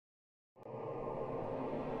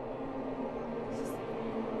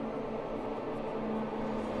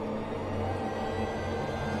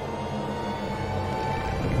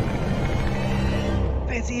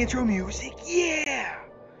fancy intro music. Yeah!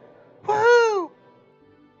 Woohoo!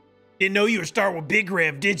 Didn't know you would start with Big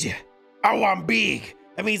Rev, did you? Oh, I'm big.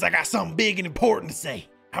 That means I got something big and important to say.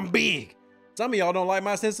 I'm big. Some of y'all don't like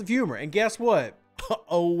my sense of humor, and guess what?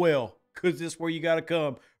 Oh well, because this is where you gotta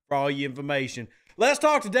come for all your information. Let's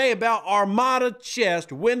talk today about Armada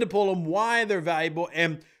chest, when to pull them, why they're valuable,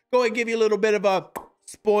 and go ahead and give you a little bit of a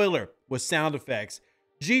spoiler with sound effects.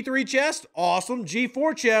 G3 chest, awesome.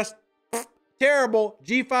 G4 chest, terrible.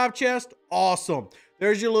 G5 chest, awesome.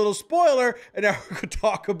 There's your little spoiler, and now we're going to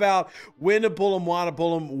talk about when to pull them, why to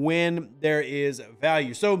pull them, when there is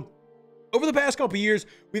value. So over the past couple years,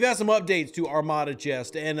 we've had some updates to Armada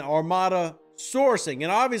chest and Armada sourcing,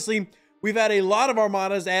 and obviously we've had a lot of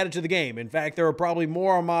Armadas added to the game. In fact, there are probably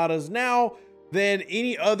more Armadas now than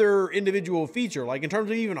any other individual feature, like in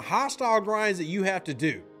terms of even hostile grinds that you have to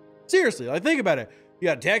do. Seriously, like think about it. You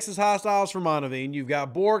got Texas hostiles for Monavine. You've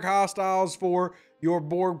got Borg hostiles for your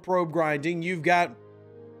Borg probe grinding. You've got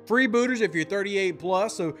freebooters if you're 38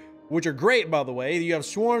 plus, so which are great, by the way. You have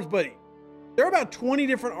swarms, but there are about 20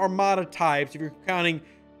 different Armada types if you're counting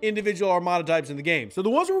individual Armada types in the game. So the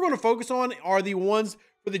ones we're going to focus on are the ones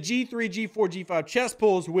for the G3, G4, G5 chest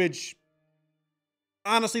pulls, which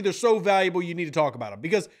honestly, they're so valuable you need to talk about them,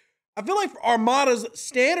 because I feel like Armadas,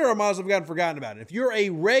 standard Armadas have gotten forgotten about. If you're a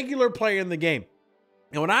regular player in the game,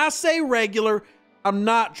 and when I say regular, I'm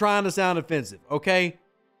not trying to sound offensive, okay?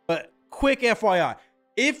 But quick FYI,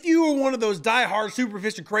 if you are one of those diehard, super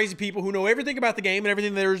efficient, crazy people who know everything about the game and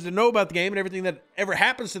everything there is to know about the game and everything that ever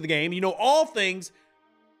happens to the game, you know all things,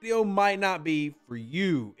 video might not be for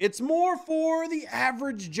you. It's more for the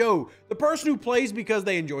average Joe, the person who plays because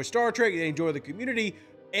they enjoy Star Trek, they enjoy the community,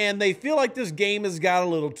 and they feel like this game has got a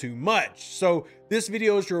little too much. So this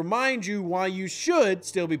video is to remind you why you should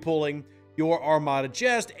still be pulling your Armada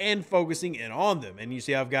chest and focusing in on them. And you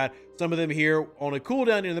see I've got some of them here on a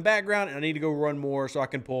cooldown in the background, and I need to go run more so I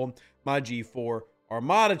can pull my G4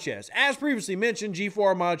 Armada chest. As previously mentioned, G4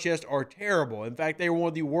 Armada chests are terrible. In fact, they are one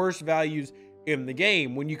of the worst values in the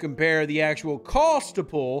game when you compare the actual cost to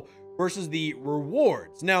pull versus the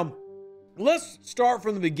rewards. Now, let's start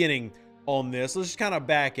from the beginning on this. Let's just kind of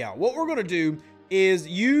back out. What we're going to do is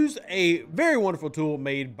use a very wonderful tool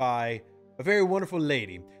made by a very wonderful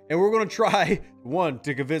lady, and we're going to try, one,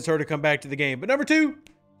 to convince her to come back to the game, but number two,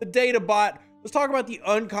 the data bot. Let's talk about the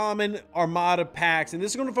uncommon Armada packs, and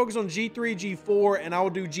this is going to focus on G3, G4, and I will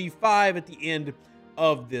do G5 at the end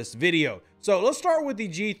of this video. So let's start with the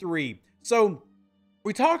G3. So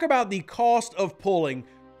we talk about the cost of pulling.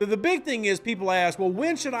 The big thing is people ask, well,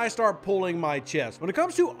 when should I start pulling my chest? When it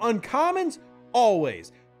comes to uncommons,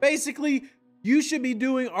 always. Basically, you should be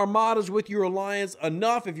doing Armadas with your alliance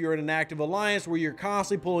enough if you're in an active alliance where you're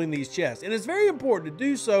constantly pulling these chests. And it's very important to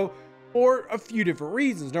do so for a few different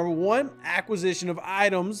reasons. Number one, acquisition of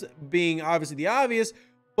items being obviously the obvious,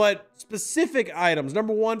 but specific items.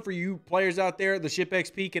 Number one, for you players out there, the ship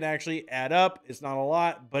XP can actually add up. It's not a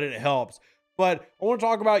lot, but it helps. But I want to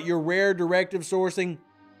talk about your rare directive sourcing,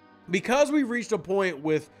 because we've reached a point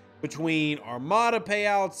with between Armada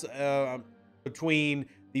payouts, between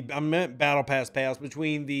the Battle Pass payouts,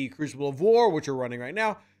 between the Crucible of War, which are running right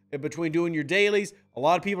now, and between doing your dailies, a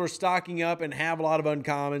lot of people are stocking up and have a lot of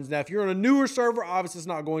uncommons. Now, if you're on a newer server, obviously it's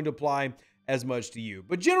not going to apply as much to you.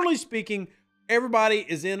 But generally speaking, everybody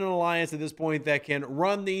is in an alliance at this point that can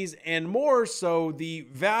run these, and more so, the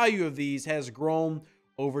value of these has grown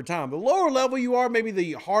over time. The lower level you are, maybe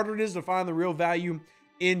the harder it is to find the real value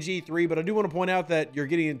in G3, but I do want to point out that you're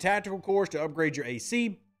getting a tactical course to upgrade your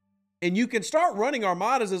AC, and you can start running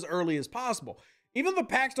Armadas as early as possible. Even if the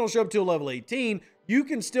packs don't show up till level 18, you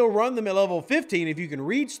can still run them at level 15 if you can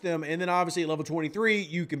reach them, and then obviously at level 23,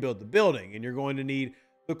 you can build the building, and you're going to need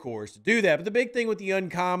the course to do that. But the big thing with the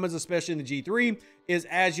uncommons, especially in the G3, is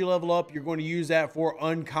as you level up, you're going to use that for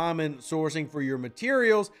uncommon sourcing for your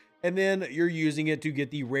materials, and then you're using it to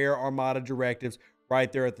get the rare Armada directives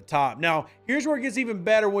right there at the top. Now, here's where it gets even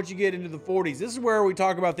better once you get into the 40s. This is where we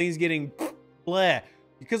talk about things getting bleh,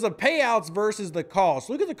 because of payouts versus the cost.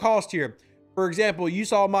 Look at the cost here. For example, you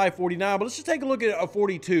saw my 49, but let's just take a look at a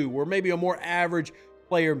 42, where maybe a more average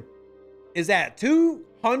player is at.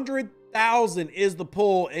 200,000 is the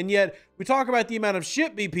pull, and yet we talk about the amount of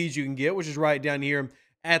ship BPs you can get, which is right down here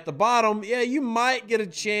at the bottom. Yeah, you might get a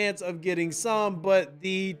chance of getting some, but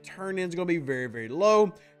the turn-in is going to be very, very low.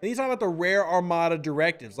 And you talk about the rare Armada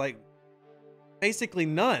directives, like basically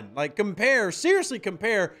none. Like seriously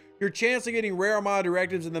compare your chance of getting rare Armada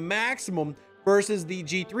directives in the maximum versus the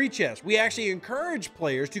G3 chest. We actually encourage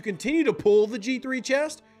players to continue to pull the G3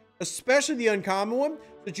 chest, especially the uncommon one,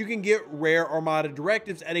 so that you can get rare Armada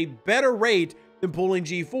directives at a better rate than pulling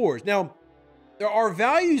G4s. Now, there are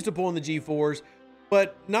values to pull in the G4s,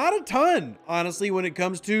 but not a ton, honestly, when it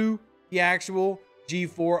comes to the actual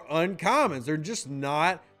G4 uncommons. They're just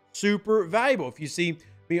not super valuable. If you see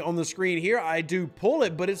me on the screen here, I do pull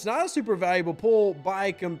it, but it's not a super valuable pull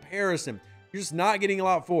by comparison. You're just not getting a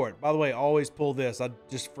lot for it. By the way, always pull this. I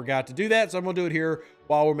just forgot to do that, so I'm gonna do it here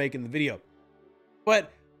while we're making the video.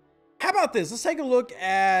 But how about this? Let's take a look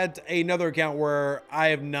at another account where I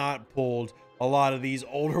have not pulled a lot of these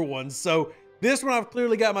older ones. So this one, I've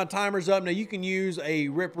clearly got my timers up. Now you can use a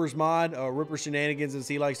Ripper's mod, Ripper Shenanigans as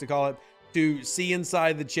he likes to call it, to see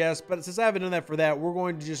inside the chest. But since I haven't done that for that, we're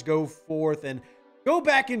going to just go forth and go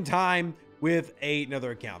back in time with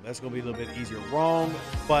another account. That's going to be a little bit easier. Wrong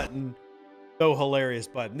button, though hilarious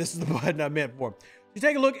button. This is the button I meant for. You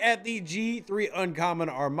take a look at the G3 Uncommon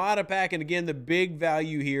Armada pack, and again, the big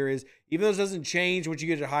value here is, even though this doesn't change once you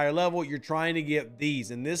get to a higher level, you're trying to get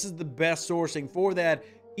these, and this is the best sourcing for that,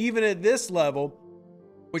 even at this level,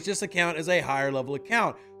 which this account is a higher level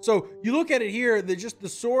account. So you look at it here, just the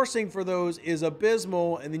sourcing for those is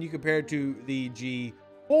abysmal, and then you compare it to the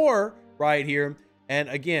G4 right here, and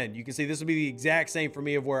again, you can see this will be the exact same for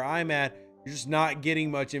me of where I'm at. You're just not getting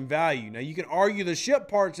much in value. Now you can argue the ship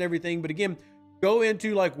parts and everything, but again, go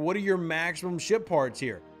into like, what are your maximum ship parts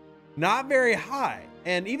here? Not very high.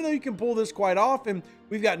 And even though you can pull this quite often,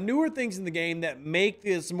 we've got newer things in the game that make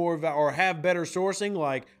this more or have better sourcing,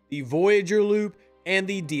 like the Voyager loop and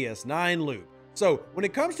the DS9 loop. So when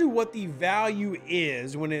it comes to what the value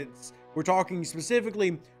is, when we're talking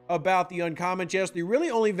specifically about the uncommon chest, the really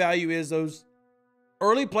only value is those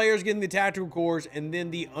early players getting the tactical cores and then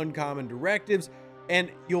the uncommon directives. And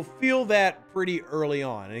you'll feel that pretty early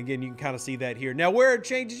on. And again, you can kind of see that here. Now, where it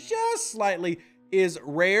changes just slightly is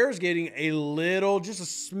rares getting a little, just a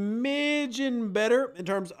smidgen better in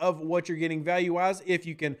terms of what you're getting value-wise, if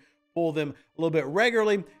you can pull them a little bit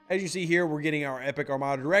regularly. As you see here, we're getting our Epic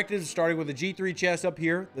Armada directives, starting with the G3 chest up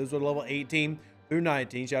here. Those are level 18 through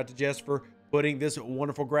 19. Shout out to Jess for putting this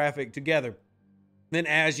wonderful graphic together. Then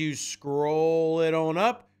as you scroll it on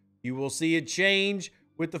up, you will see it change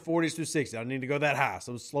with the 40s through 60s. I don't need to go that high,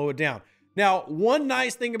 so slow it down. Now, one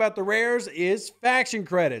nice thing about the rares is faction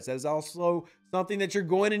credits. That's also something that you're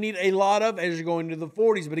going to need a lot of as you're going to the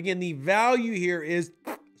 40s. But again, the value here is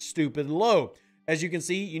stupid low. As you can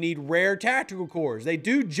see, you need rare tactical cores. They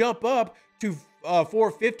do jump up to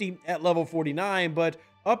 450 at level 49, but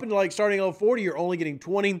up into like starting level 40, you're only getting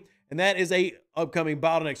 20, and that is a upcoming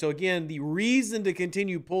bottleneck. So again, the reason to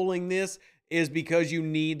continue pulling this is because you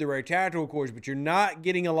need the rare tactical cores, but you're not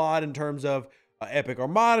getting a lot in terms of Epic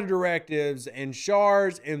Armada directives and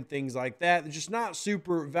shards and things like that. They're just not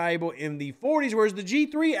super valuable in the 40s, whereas the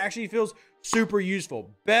G3 actually feels super useful.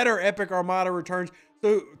 Better Epic Armada returns.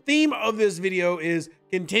 So theme of this video is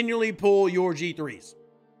continually pull your G3s.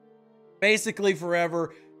 Basically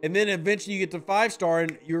forever. And then eventually you get to 5-star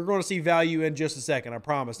and you're going to see value in just a second, I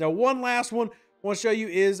promise. Now, one last one I want to show you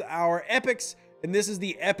is our epics. And this is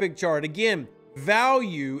the epic chart. Again,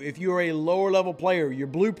 value if you're a lower level player. Your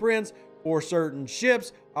blueprints for certain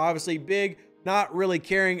ships, obviously big, not really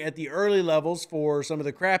caring at the early levels for some of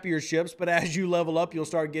the crappier ships, but as you level up, you'll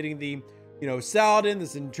start getting the, Saladin, the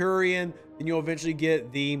Centurion, and you'll eventually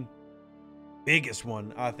get the biggest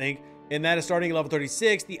one, I think, and that is starting at level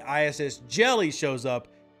 36. The ISS Jelly shows up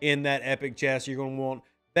in that epic chest. You're going to want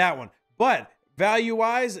that one. But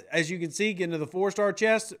value-wise, as you can see, getting to the 4-star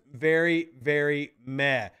chest, very, very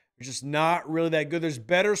meh. It's just not really that good. There's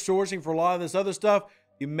better sourcing for a lot of this other stuff.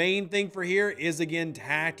 The main thing for here is, again,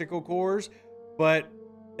 tactical cores, but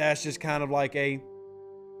that's just kind of like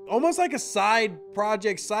almost like a side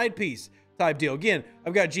project, side piece type deal. Again,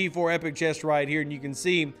 I've got G4 epic chest right here, and you can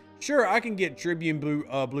see, sure, I can get Tribune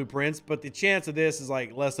blueprints, but the chance of this is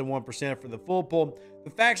like less than 1% for the full pull.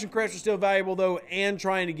 The faction credits are still valuable though, and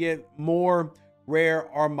trying to get more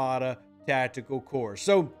rare Armada tactical cores.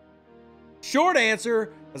 So short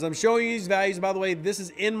answer, as I'm showing you these values, by the way, this is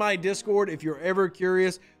in my Discord. If you're ever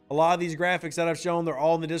curious, a lot of these graphics that I've shown, they're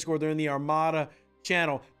all in the Discord. They're in the Armada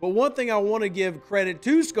channel. But one thing I want to give credit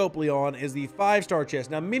to Scopely on is the 5-star chest.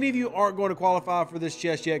 Now, many of you aren't going to qualify for this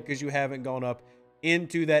chest yet because you haven't gone up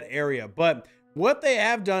into that area. But what they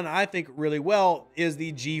have done, I think, really well is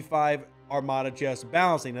the G5 Armada chest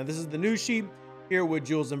balancing. Now, this is the new sheet here with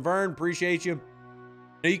Jules and Vern. Appreciate you.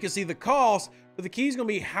 Now, you can see the cost, but the key is going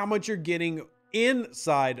to be how much you're getting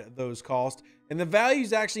inside those costs. And the value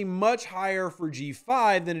is actually much higher for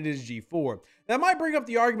G5 than it is G4. That might bring up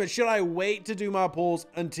the argument, should I wait to do my pulls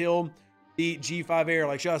until the G5 air?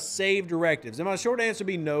 Like, should I save directives? And my short answer would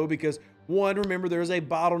be no, because one, remember, there is a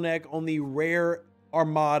bottleneck on the rare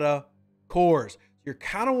Armada cores. You're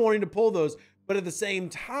kind of wanting to pull those, but at the same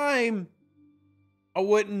time, I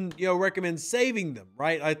wouldn't, recommend saving them,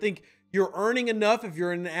 right? I think you're earning enough if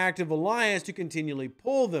you're in an active alliance to continually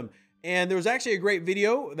pull them. And there was actually a great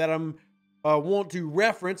video that I'm want to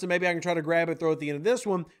reference, and maybe I can try to grab it, throw at the end of this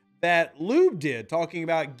one, that Lube did, talking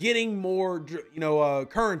about getting more,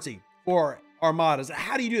 currency for armadas.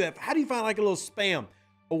 How do you do that? How do you find like a little spam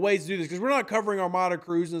of ways to do this? Because we're not covering armada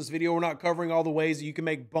crews in this video. We're not covering all the ways that you can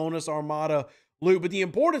make bonus armada loot, but the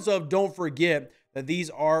importance of, don't forget that these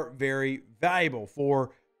are very valuable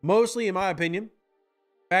for mostly, in my opinion,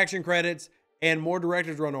 faction credits and more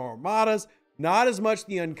directives run armadas. Not as much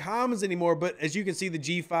the uncommons anymore, but as you can see, the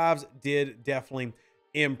G5s did definitely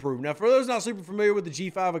improve. Now, for those not super familiar with the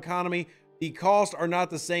G5 economy, the costs are not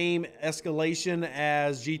the same escalation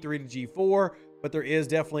as G3 to G4, but there is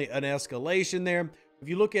definitely an escalation there. If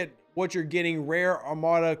you look at what you're getting, rare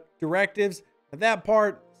armada directives, that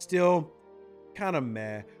part still kind of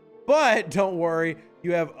meh. But don't worry,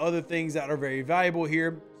 you have other things that are very valuable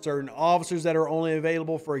here. Certain officers that are only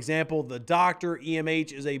available. For example, the doctor,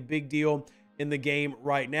 EMH, is a big deal in the game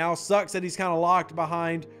right now. Sucks that he's kind of locked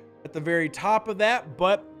behind at the very top of that,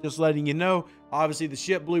 but just letting you know, obviously the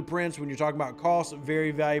ship blueprints, when you're talking about costs,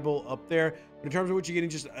 very valuable up there. But in terms of what you're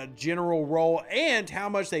getting, just a general role and how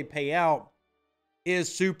much they pay out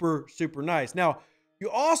is super, super nice. Now,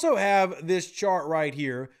 you also have this chart right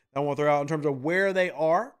here that I want to throw out in terms of where they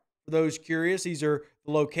are. For those curious, these are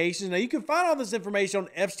the locations. Now, you can find all this information on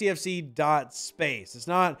stfc.space. It's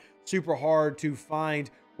not super hard to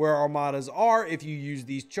find where armadas are if you use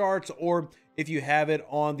these charts or if you have it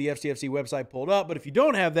on the STFC website pulled up. But if you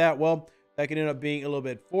don't have that, well, that can end up being a little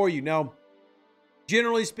bit for you. Now,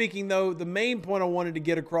 generally speaking, though, the main point I wanted to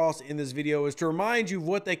get across in this video is to remind you of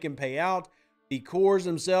what they can pay out, the cores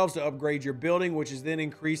themselves to upgrade your building, which is then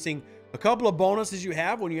increasing a couple of bonuses you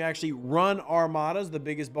have when you actually run armadas. The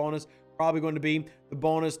biggest bonus probably going to be the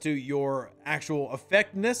bonus to your actual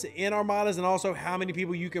effectiveness in armadas, and also how many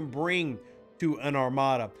people you can bring to an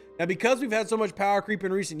armada. Now, because we've had so much power creep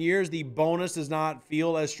in recent years, the bonus does not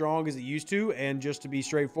feel as strong as it used to. And just to be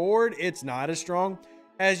straightforward, it's not as strong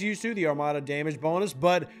as used to, the armada damage bonus,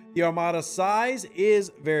 but the armada size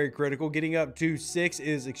is very critical. Getting up to 6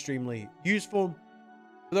 is extremely useful.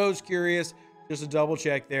 For those curious, just a double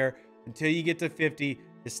check there. Until you get to 50,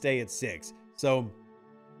 to stay at 6. So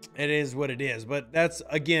it is what it is. But that's,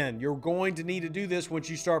 again, you're going to need to do this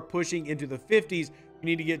once you start pushing into the 50s. You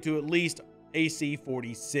need to get to at least AC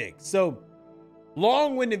 46. So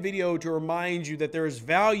long-winded video to remind you that there is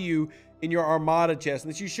value in your armada chest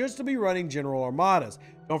and that you should still be running general armadas.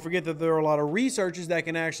 Don't forget that there are a lot of researches that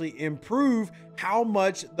can actually improve how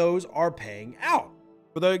much those are paying out.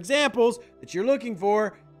 For the examples that you're looking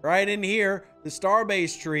for, right in here, the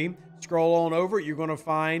Starbase tree, scroll on over, you're going to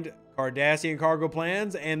find Cardassian cargo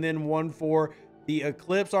plans and then one for the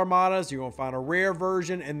Eclipse armadas. You're going to find a rare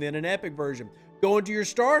version and then an epic version. Go into your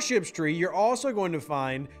starships tree, you're also going to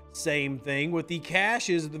find same thing with the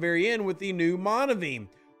caches at the very end with the new Monavine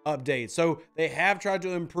update. So they have tried to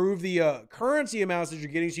improve the currency amounts that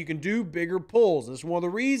you're getting so you can do bigger pulls. This is one of the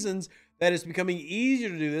reasons that it's becoming easier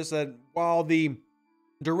to do this, that while the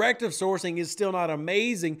directive sourcing is still not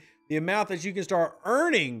amazing, the amount that you can start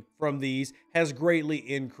earning from these has greatly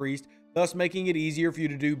increased, thus making it easier for you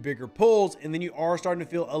to do bigger pulls. And then you are starting to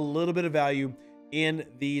feel a little bit of value in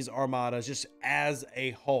these armadas just as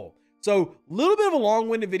a whole. So a little bit of a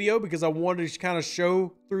long-winded video because I wanted to kind of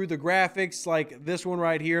show through the graphics like this one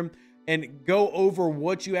right here and go over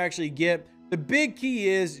what you actually get. The big key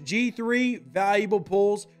is G3, valuable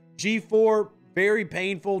pulls. G4, very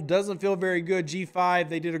painful, doesn't feel very good. G5,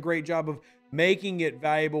 they did a great job of making it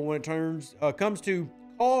valuable when it comes to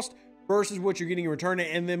cost versus what you're getting in return.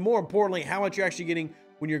 And then more importantly, how much you're actually getting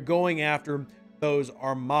when you're going after those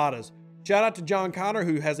armadas. Shout out to John Connor,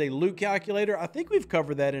 who has a loot calculator. I think we've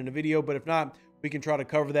covered that in a video, but if not, we can try to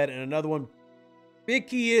cover that in another one. Big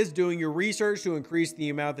key is doing your research to increase the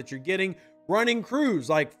amount that you're getting. Running crews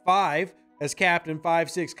like 5 as captain,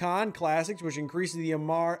 5-6 con classics, which increases the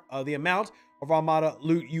amount of armada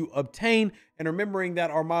loot you obtain. And remembering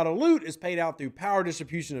that armada loot is paid out through power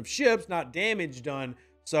distribution of ships, not damage done.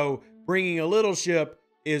 So bringing a little ship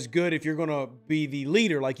is good if you're going to be the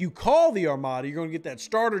leader. Like you call the armada, you're going to get that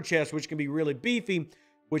starter chest, which can be really beefy,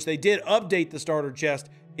 which they did update the starter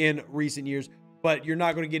chest in recent years, but you're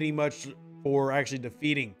not going to get any much for actually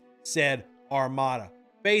defeating said armada.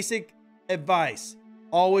 Basic advice,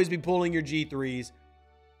 always be pulling your G3s.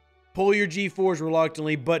 Pull your G4s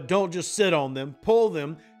reluctantly, but don't just sit on them. Pull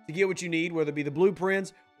them to get what you need, whether it be the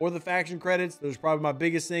blueprints or the faction credits. Those are probably my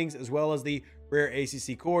biggest things, as well as the rare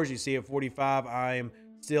ACC cores. You see at 45, I am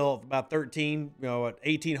still about 13, at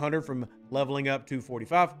 1800 from leveling up to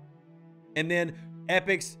 45. And then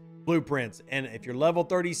epics, blueprints. And if you're level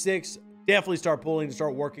 36, definitely start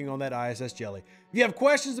working on that ISS jelly. If you have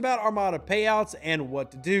questions about Armada payouts and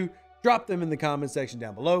what to do, drop them in the comment section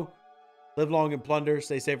down below. Live long and plunder.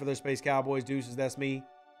 Stay safe for their space cowboys. Deuces, that's me.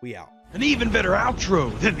 We out. An even better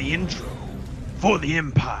outro than the intro. For the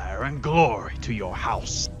Empire and glory to your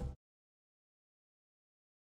house.